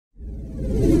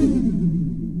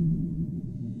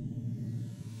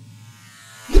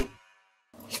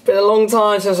Been a long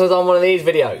time since I've done one of these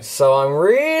videos, so I'm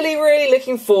really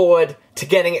looking forward to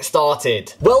getting it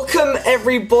started. Welcome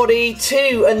everybody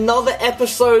to another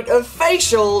episode of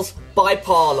Facials by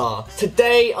Parlour.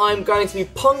 Today I'm going to be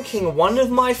punking one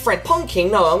of my friends. Punking?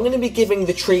 No, I'm going to be giving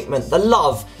the treatment, the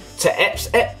love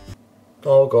to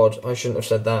Oh god, I shouldn't have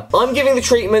said that. I'm giving the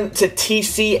treatment to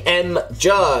TCM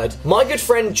Jurd. My good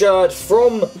friend Jurd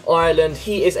from Ireland.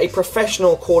 He is a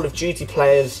professional Call of Duty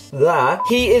player.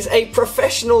 He is a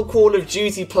professional Call of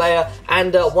Duty player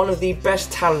and one of the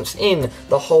best talents in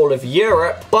the whole of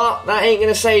Europe. But that ain't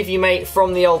gonna save you, mate,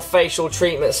 from the old facial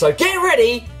treatment. So get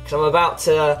ready, because I'm about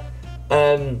to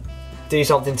do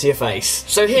something to your face.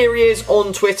 So here he is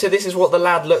on Twitter. This is what the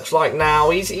lad looks like now.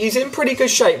 He's in pretty good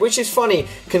shape, which is funny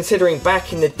considering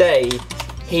back in the day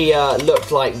he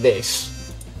looked like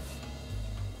this.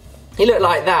 He looked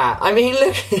like that. I mean,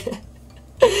 look.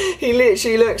 He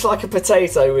literally looks like a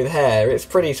potato with hair. It's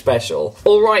pretty special.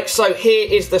 Alright, so here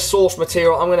is the source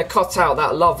material. I'm going to cut out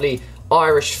that lovely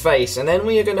Irish face, and then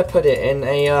we are going to put it in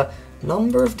a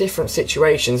number of different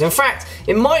situations. In fact,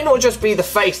 it might not just be the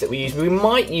face that we use, we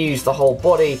might use the whole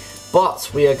body, but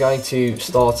we are going to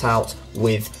start out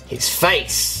with his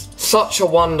face. Such a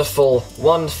wonderful,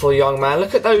 wonderful young man.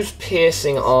 Look at those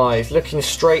piercing eyes, looking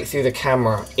straight through the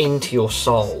camera into your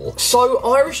soul. So,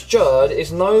 Irish Jurd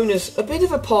is known as a bit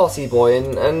of a party boy,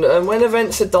 and when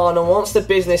events are done and once the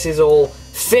business is all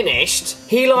finished,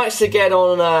 he likes to get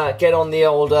on the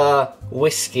old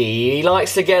whiskey. He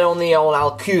likes to get on the old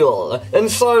alcohol. And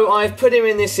so I've put him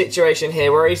in this situation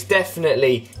here where he's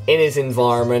definitely in his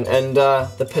environment, and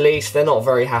the police, they're not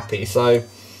very happy. So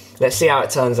let's see how it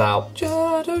turns out.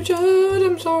 Jurd, oh Jurd,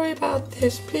 I'm sorry about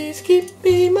this. Please keep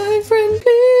me my friend,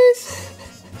 please.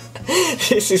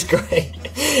 This is great.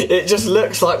 It just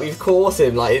looks like we've caught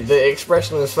him. Like, the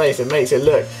expression on his face, it makes it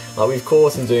look like we've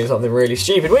caught him doing something really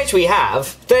stupid, which we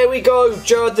have. There we go,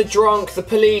 Jurd the drunk. The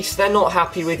police, they're not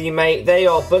happy with you, mate. They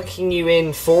are booking you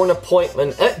in for an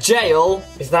appointment at jail.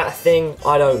 Is that a thing?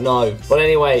 I don't know. But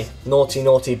anyway, naughty,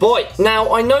 naughty boy.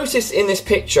 Now, I noticed in this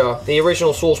picture, the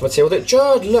original source material, that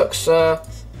Jurd looks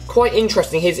quite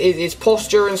interesting. His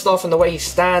posture and stuff and the way he's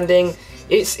standing.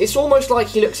 It's almost like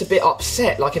he looks a bit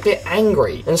upset, like a bit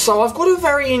angry. And so I've got a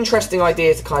very interesting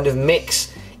idea to kind of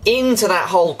mix into that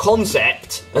whole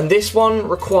concept. And this one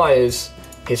requires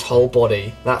his whole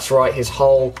body. That's right, his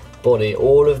whole body.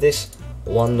 All of this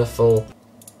wonderful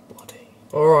body.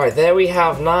 Alright, there we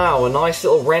have now a nice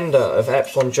little render of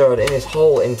Epsilon Jurd in his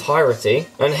whole entirety.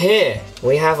 And here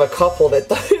we have a couple that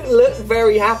don't look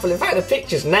very happy. In fact, the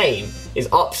picture's name is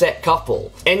Upset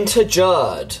Couple. Enter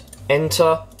Jurd.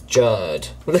 Enter Jurd.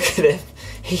 Look at him.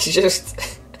 He's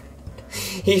just...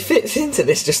 he fits into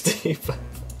this just too bad.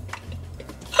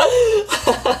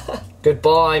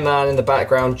 Goodbye, man, in the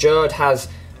background. Jurd has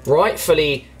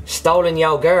rightfully stolen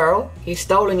your girl. He's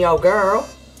stolen your girl.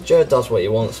 Jurd does what he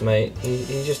wants, mate.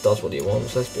 He just does what he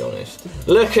wants, let's be honest.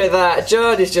 Look at that.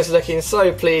 Jurd is just looking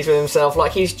so pleased with himself,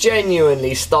 like he's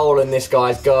genuinely stolen this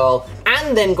guy's girl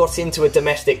and then got into a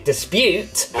domestic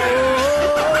dispute.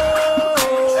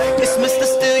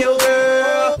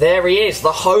 There he is,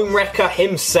 the home wrecker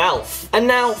himself. And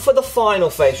now for the final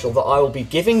facial that I will be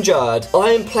giving Jurd,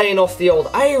 I am playing off the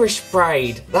old Irish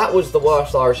braid. That was the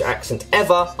worst Irish accent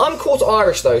ever. I'm called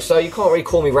Irish though, so you can't really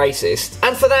call me racist.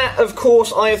 And for that, of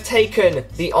course, I have taken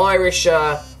the Irish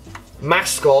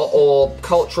mascot or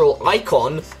cultural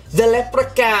icon, the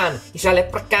leprechaun. He's a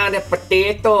leprechaun, a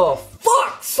potato.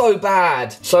 Fuck, so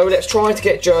bad. So let's try to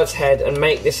get Jurd's head and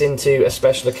make this into a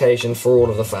special occasion for all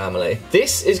of the family.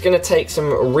 This is going to take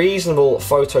some reasonable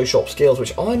Photoshop skills,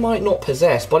 which I might not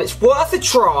possess, but it's worth a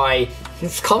try.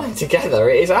 It's coming together.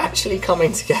 It is actually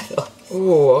coming together.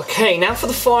 Ooh, okay, now for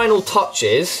the final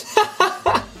touches.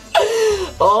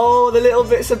 Oh, the little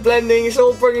bits of blending, it's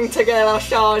all bringing together.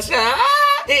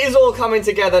 It is all coming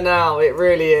together now, it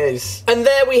really is. And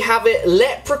there we have it,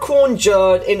 Leprechaun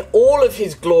Jurd in all of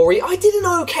his glory. I did an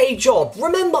okay job.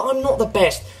 Remember, I'm not the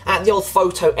best at the old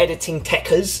photo editing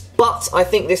techers, but I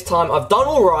think this time I've done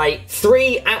alright.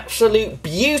 3 absolute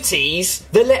beauties.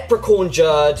 The Leprechaun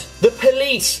Jurd, the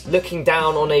police looking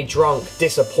down on a drunk,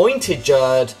 disappointed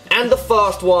Jurd, and the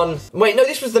first one, wait, no,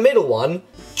 this was the middle one,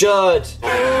 Jurd.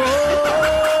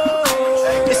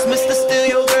 It's Mr. Steal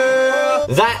Your Girl.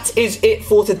 That is it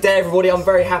for today, everybody. I'm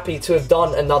very happy to have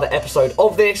done another episode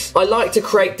of this. I like to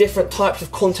create different types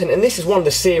of content, and this is one of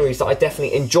the series that I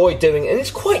definitely enjoy doing, and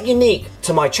it's quite unique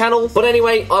to my channel. But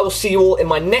anyway, I will see you all in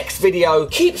my next video.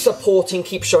 Keep supporting,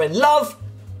 keep showing love.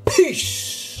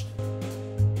 Peace.